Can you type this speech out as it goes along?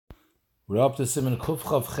We're up to Siman Kuf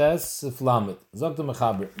Chav Ches Sif Lamed. Zog the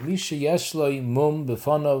Mechaber, Mi sheyesh lo mum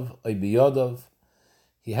befonov oy biyodov.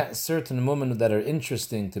 He has certain mumim that are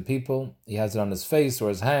interesting to people. He has it on his face or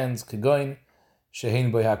his hands. Kegoin shehein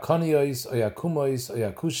boy hakoniyos oy hakumois oy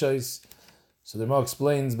hakushois. So the Rama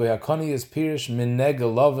explains boy hakoniyos pirish min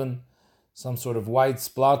negel loven, some sort of white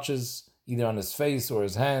splotches either on his face or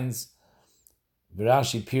his hands.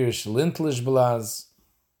 V'Rashi pirish lintlish belaz.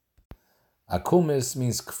 Akumis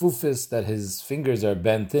means kfufis, that his fingers are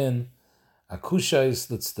bent in. Akushais,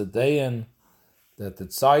 that's the dayan, that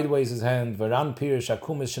it's sideways his hand. Varan pirish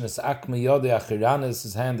akumis shenes akme yode achiranis,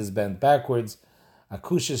 his hand is bent backwards.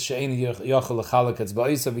 Akushis she'en yochel lechalek etz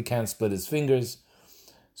ba'isa, he can't split his fingers.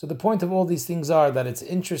 So the point of all these things are that it's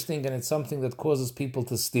interesting and it's something that causes people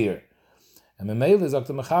to steer. And Memele is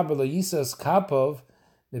Dr. Mechaber lo yisas kapov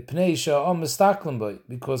mipnei sha'om mistaklim boy,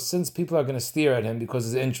 because since people are going to steer at him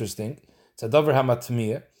because it's interesting, it's a davar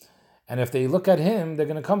hamatmiyah, and if they look at him, they're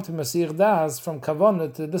going to come to Masir Das from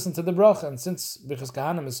Kavanah to listen to the bracha. And since Bechas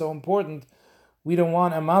Kehnim is so important, we don't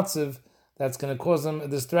want a matziv that's going to cause them a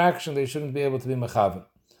distraction. They shouldn't be able to be mechavan.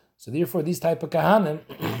 So therefore, these type of Kehanim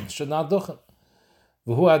should not duchen.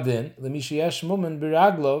 V'hu adin l'mishiyesh mumen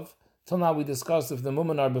biraglov. Till now we discussed if the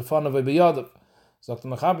mumen are befanav or biyadav. So Dr.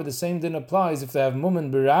 Mechaber, the same din applies if they have mumen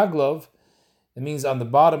biraglov. It means on the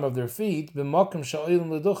bottom of their feet, in places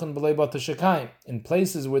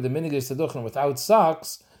where the minig is teduchen without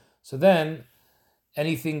socks, so then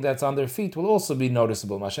anything that's on their feet will also be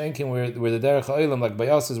noticeable. Mashenkin, where the derech ha'olam, like by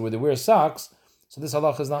us, is where they wear socks, so this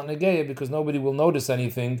halach is not negeya because nobody will notice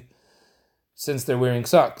anything since they're wearing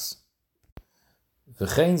socks.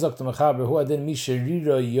 His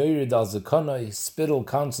spittle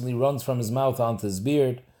constantly runs from his mouth onto his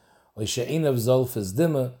beard.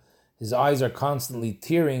 His eyes are constantly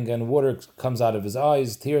tearing and water comes out of his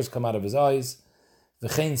eyes, tears come out of his eyes.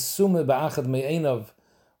 One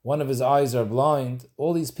of his eyes are blind.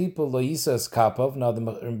 All these people, lo yisas kapov. Now the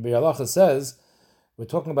Halacha says, we're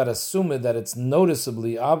talking about a sumid that it's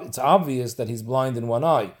noticeably, it's obvious that he's blind in one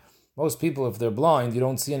eye. Most people, if they're blind, you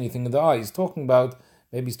don't see anything in the eye.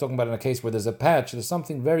 Maybe he's talking about in a case where there's a patch. There's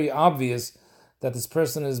something very obvious that this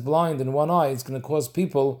person is blind in one eye. It's going to cause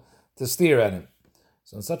people to stare at him.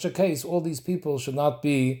 So in such a case, all these people should not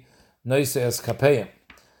be noise es kapeyim.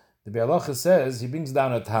 The Halacha says, he brings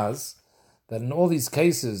down a taz, that in all these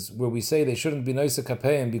cases where we say they shouldn't be noise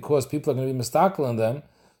kapeyim because people are going to be mistakel on them,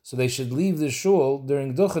 so they should leave the shul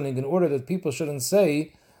during duchening in order that people shouldn't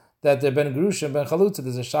say that they're ben gerusha and ben chalutza.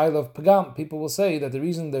 There's a shayla of pagam. People will say that the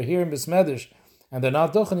reason they're here in besmedish and they're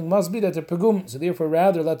not duchening must be that they're pagum. So therefore,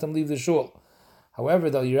 rather let them leave the shul. However,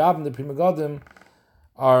 the Yirab and the Pri Megadim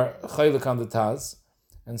are chaylik on the taz,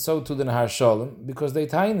 and so to the Nahar Shalom, because they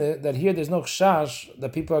taine that here there's no chash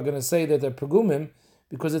that people are going to say that they're pagumim,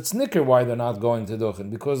 because it's nicker why they're not going to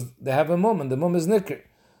duchen, because they have a mum, and the mum is nicker.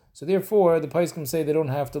 So therefore, the Paiskim say they don't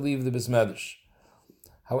have to leave the Bismedish.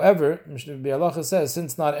 However, Mishnah B'Halacha says,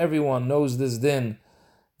 since not everyone knows this din,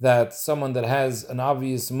 that someone that has an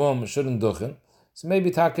obvious mum shouldn't duchen, so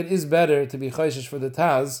maybe Takit is better to be chayshish for the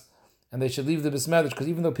Taz, and they should leave the Bismedish, because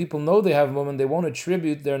even though people know they have a mum, and they won't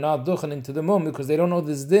attribute their not duchening to the mum, because they don't know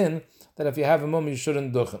this din, that if you have a mum, you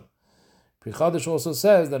shouldn't duchen. Pri Chadash also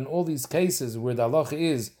says that in all these cases where the halacha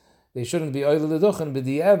is, they shouldn't be oile leduchen, but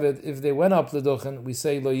the eved, if they went up leduchen, we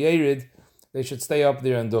say lo yerid, they should stay up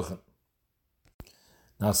there and duchen.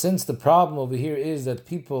 Now, since the problem over here is that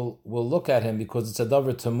people will look at him because it's a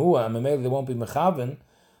davar tamua, and maybe they won't be mechaven,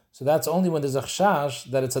 so that's only when there's a chash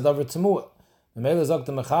that it's a davar tamua. If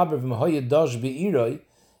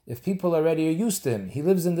people already are used to him, he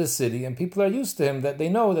lives in this city, and people are used to him, that they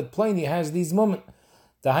know that Pliny has these moments.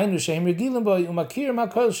 So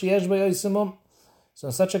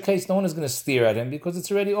in such a case, no one is going to stare at him because it's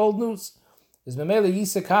already old news. Even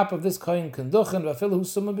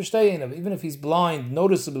if he's blind,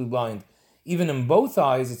 noticeably blind, even in both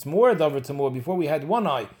eyes, it's more davar tamua. Before we had one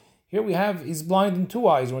eye, here he's blind in two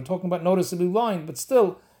eyes, and we're talking about noticeably blind, but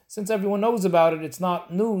still, since everyone knows about it, it's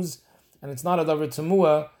not news, and it's not a davar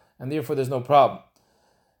tamua, and therefore there's no problem.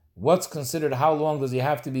 What's considered, how long does he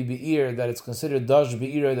have to be be'ir, that it's considered dash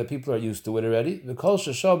be'ir, that people are used to it already? The kol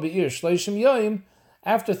shashal be'ir shleishim yoyim,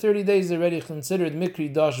 after 30 days they're already considered mikri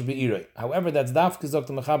dash be'ir. However, that's dafkes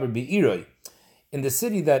Dr. Mechaber be'ir. In the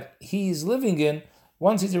city that he's living in,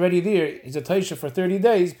 once he's already there, he's a taisha for 30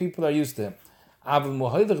 days, people are used to him.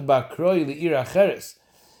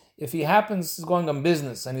 If he happens to going on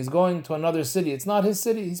business and he's going to another city, it's not his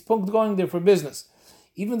city, he's punkt going there for business.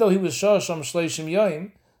 Even though he was shasham shleishim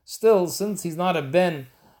yoyim, still, since he's not a ben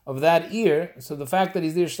of that ear, so the fact that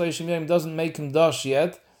he's there shleishim yom doesn't make him dash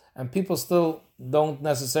yet, and people still don't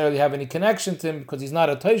necessarily have any connection to him because he's not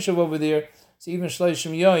a Toshav over there. So even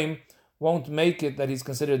Shloshim Yoim won't make it that he's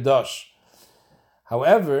considered Dosh.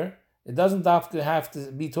 However, it doesn't have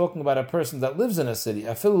to be talking about a person that lives in a city.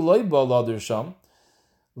 It doesn't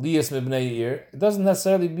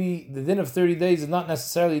necessarily be, the din of 30 days is not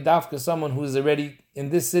necessarily dafka someone who is already in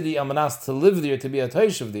this city amanas to live there, to be a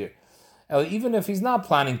Toshav there. Even if he's not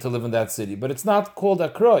planning to live in that city, but it's not called a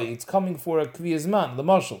kroi, it's coming for a kviyazman, the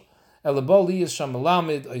mashal. Elaboli is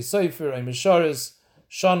shamalamid, a sefer, a misharis,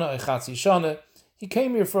 shana, a chatzi shana. He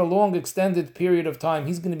came here for a long, extended period of time.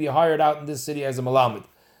 He's going to be hired out in this city as a malamid.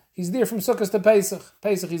 He's there from Sukkot to Pesach.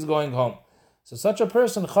 Pesach, he's going home. So such a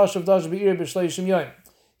person, chashav dash be'ir b'shleishim yoyim,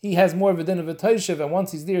 he has more of a din of a Toshav, and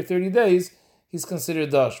once he's there 30 days, he's considered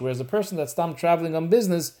dash. Whereas a person that's traveling on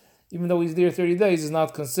business, even though he's there 30 days, is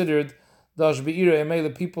not considered dash be'ira, and the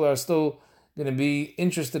people are still going to be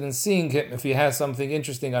interested in seeing him if he has something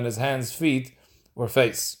interesting on his hands, feet, or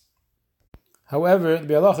face. However,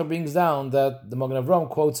 the halacha brings down that the Magen Avraham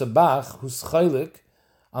quotes a Bach who's chaylik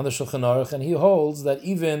on the Shulchan Aruch, and he holds that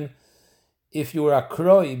even if you were a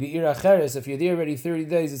kroi be'ir acheres, if you're there already 30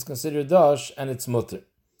 days, it's considered dash and it's mutter.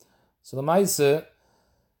 So the Maise, the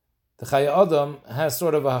Chaya Adam has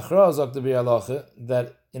sort of a hachraz of the halacha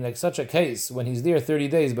that in such a case, when he's there 30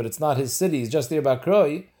 days, but it's not his city, he's just there by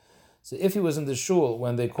kroi. So if he was in the shul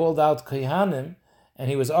when they called out Kehnim and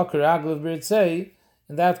he was akar aglav b'ritzei,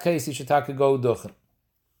 in that case he should take a go duchen.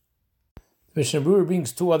 Mishnah Berurah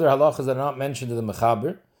brings two other halachas that are not mentioned in the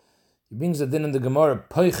Mechaber. He brings a din in the Gemara,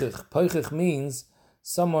 poichich. Poichich means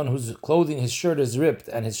someone whose clothing, his shirt is ripped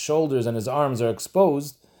and his shoulders and his arms are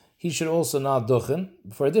exposed. He should also not duchen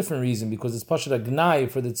for a different reason, because it's pashat a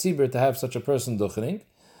gnai for the tzibur to have such a person duchening.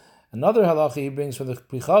 Another halacha he brings from the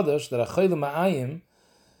Pri Chadash that a chayil ma'ayim,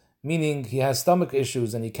 meaning he has stomach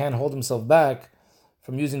issues and he can't hold himself back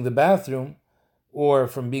from using the bathroom or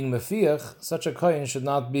from being mefiach, such a kohen should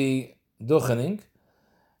not be duchening.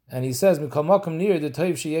 And he says, Mikal makom near the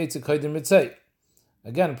toiv sheyetze koydim ritzei.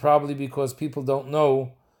 Again, probably because people don't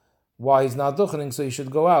know why he's not duchening, so he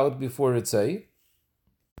should go out before ritzei.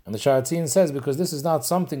 And the Sharatzian says, because this is not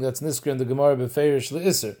something that's niskar in the Gemara beferish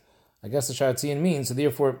le'isr. I guess the Sharatzian means, so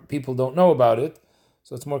therefore people don't know about it,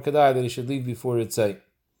 so it's more kedai that he should leave before ritzei.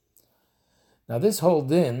 Now this whole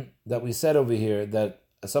din that we said over here, that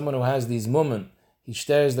someone who has these mummen, he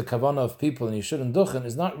stares the kavanah of people and he shouldn't duchen,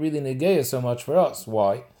 is not really negeya so much for us.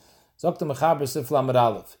 Why? Zokta mechaber sif lamed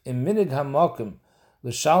aleph. In minig hamakim,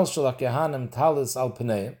 l'shal shel kehanim talis al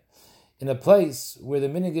pneim, in a place where the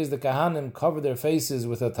minig is the kehanim cover their faces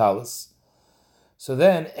with a talis, so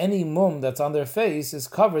then any mum that's on their face is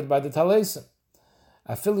covered by the talesim.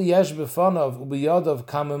 Afili yesh b'fanav ubiyadav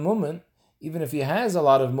kama mummen, even if he has a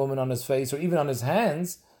lot of mummen on his face or even on his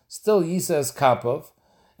hands, still Yisa is kapov.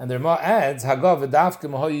 And the Rama adds, Hagav v'davke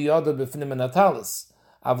mahoyu yadav b'fnim and atalis,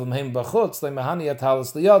 avim heim b'chutz le'mahani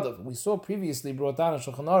atalis liyadav. We saw previously brought down in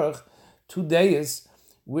Shulchan Aruch 2 days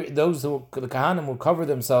where those who the Kahanim will cover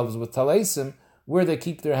themselves with talesim where they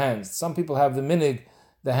keep their hands. Some people have the minig,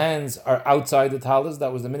 the hands are outside the talis.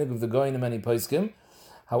 That was the minig of the goyin and many poskim.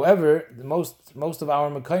 However, most of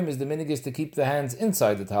our mekayim is the minig is to keep the hands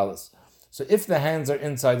inside the talis. So if the hands are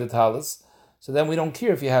inside the talis, so then we don't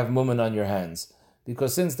care if you have mummin on your hands,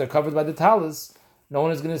 because since they're covered by the talis, no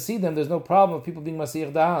one is going to see them. There's no problem of people being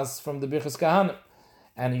masir da'as from the birchas kahanim.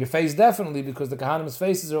 And your face definitely, because the kahanim's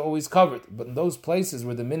faces are always covered. But in those places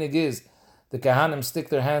where the minig is, the kahanim stick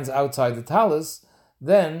their hands outside the talis,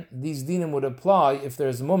 then these dinim would apply if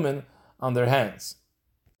there's mummin on their hands.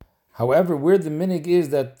 However, where the minig is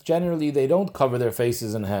that generally they don't cover their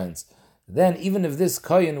faces and hands, then even if this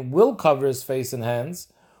kohen will cover his face and hands,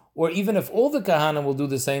 or even if all the kahanim will do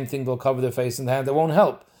the same thing, they'll cover their face and hands, it won't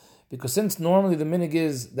help. Because since normally the minig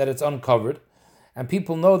is that it's uncovered, and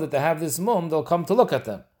people know that they have this mum, they'll come to look at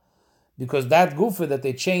them. Because that gufa that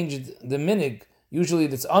they changed the minig, usually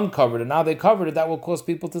it's uncovered, and now they covered it, that will cause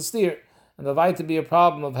people to steer. And there'll have to be a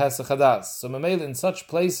problem of hesachadas. So mamela, in such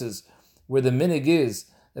places where the minig is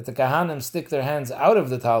that the kahanim stick their hands out of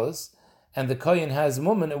the talis, and the kohen has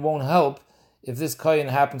mummin, it won't help if this kohen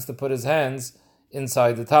happens to put his hands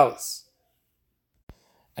inside the talis.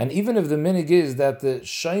 And even if the minig is that the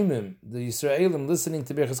shaymim, the Yisraelim listening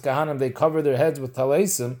to Birchas Kahanim, they cover their heads with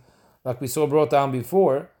talesim, like we saw brought down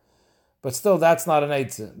before, but still that's not an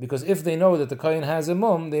eitzah, because if they know that the kohen has a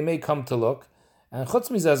mum, they may come to look. And chutz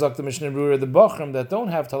mizeh, zok the Mishnah Berurah, the bachrim that don't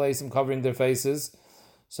have talesim covering their faces,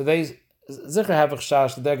 so they zicher have a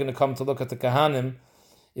chash that they're going to come to look at the kahanim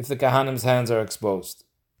if the kahanim's hands are exposed.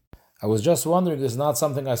 I was just wondering, this is not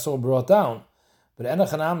something I saw brought down, but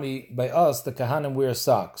enachanami, by us, the kahanim wear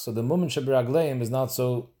socks, so the mummin sheberagleim is not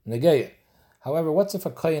so negeya. However, what's if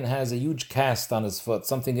a kohen has a huge cast on his foot,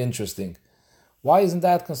 something interesting? Why isn't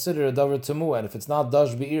that considered a davar tamua? And if it's not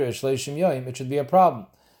dash be'ir shleishim yoyim, it should be a problem.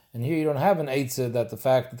 And here you don't have an eitzah that the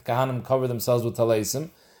fact that Kehnim cover themselves with taleisim,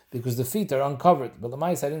 because the feet are uncovered. But the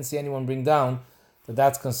mice, I didn't see anyone bring down that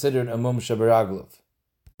that's considered a mum shabaraglav.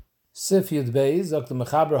 Sif Yud Beis, Dr.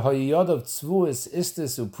 Mechaber Hayiyod of Tzvuis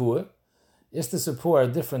Istis Upur. Istis Upur are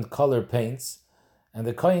different color paints, and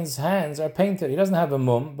the kohen's hands are painted. He doesn't have a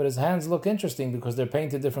mum, but his hands look interesting because they're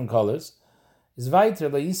painted different colors. Is weiter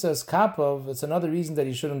Laisas Kapov, it's another reason that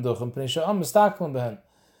he shouldn't do them,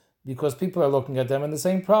 because people are looking at them and the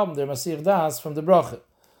same problem. They're Masir Das from the Bracha.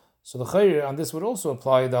 So the Chayr on this would also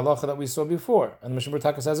apply the halacha that we saw before. And Mishnah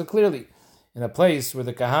Berurah says it clearly. In a place where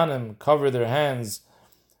the Kehnim cover their hands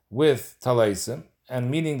with talaisim, and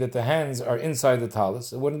meaning that the hands are inside the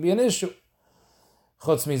talis, it wouldn't be an issue.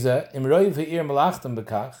 Chutz mizeh, im roiv ha'ir malachtem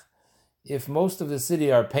bekach, if most of the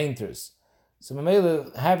city are painters, so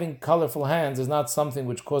Mamela, having colorful hands is not something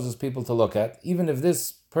which causes people to look at. Even if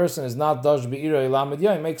this person is not dash be'iroi lamed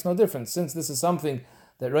yoyim, it makes no difference. Since this is something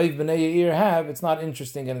that roiv b'nei Yair have, it's not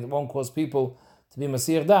interesting and it won't cause people to be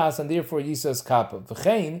masir das, and therefore yisas kappa.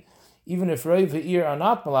 V'chein, even if roiv ha'ir are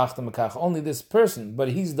not malachtem bekach, only this person, but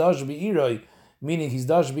he's dash be'iroi, meaning he's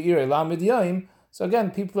dash be'iroi lamed yoyim, so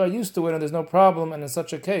again, people are used to it and there's no problem, and in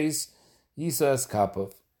such a case, yisas kappa.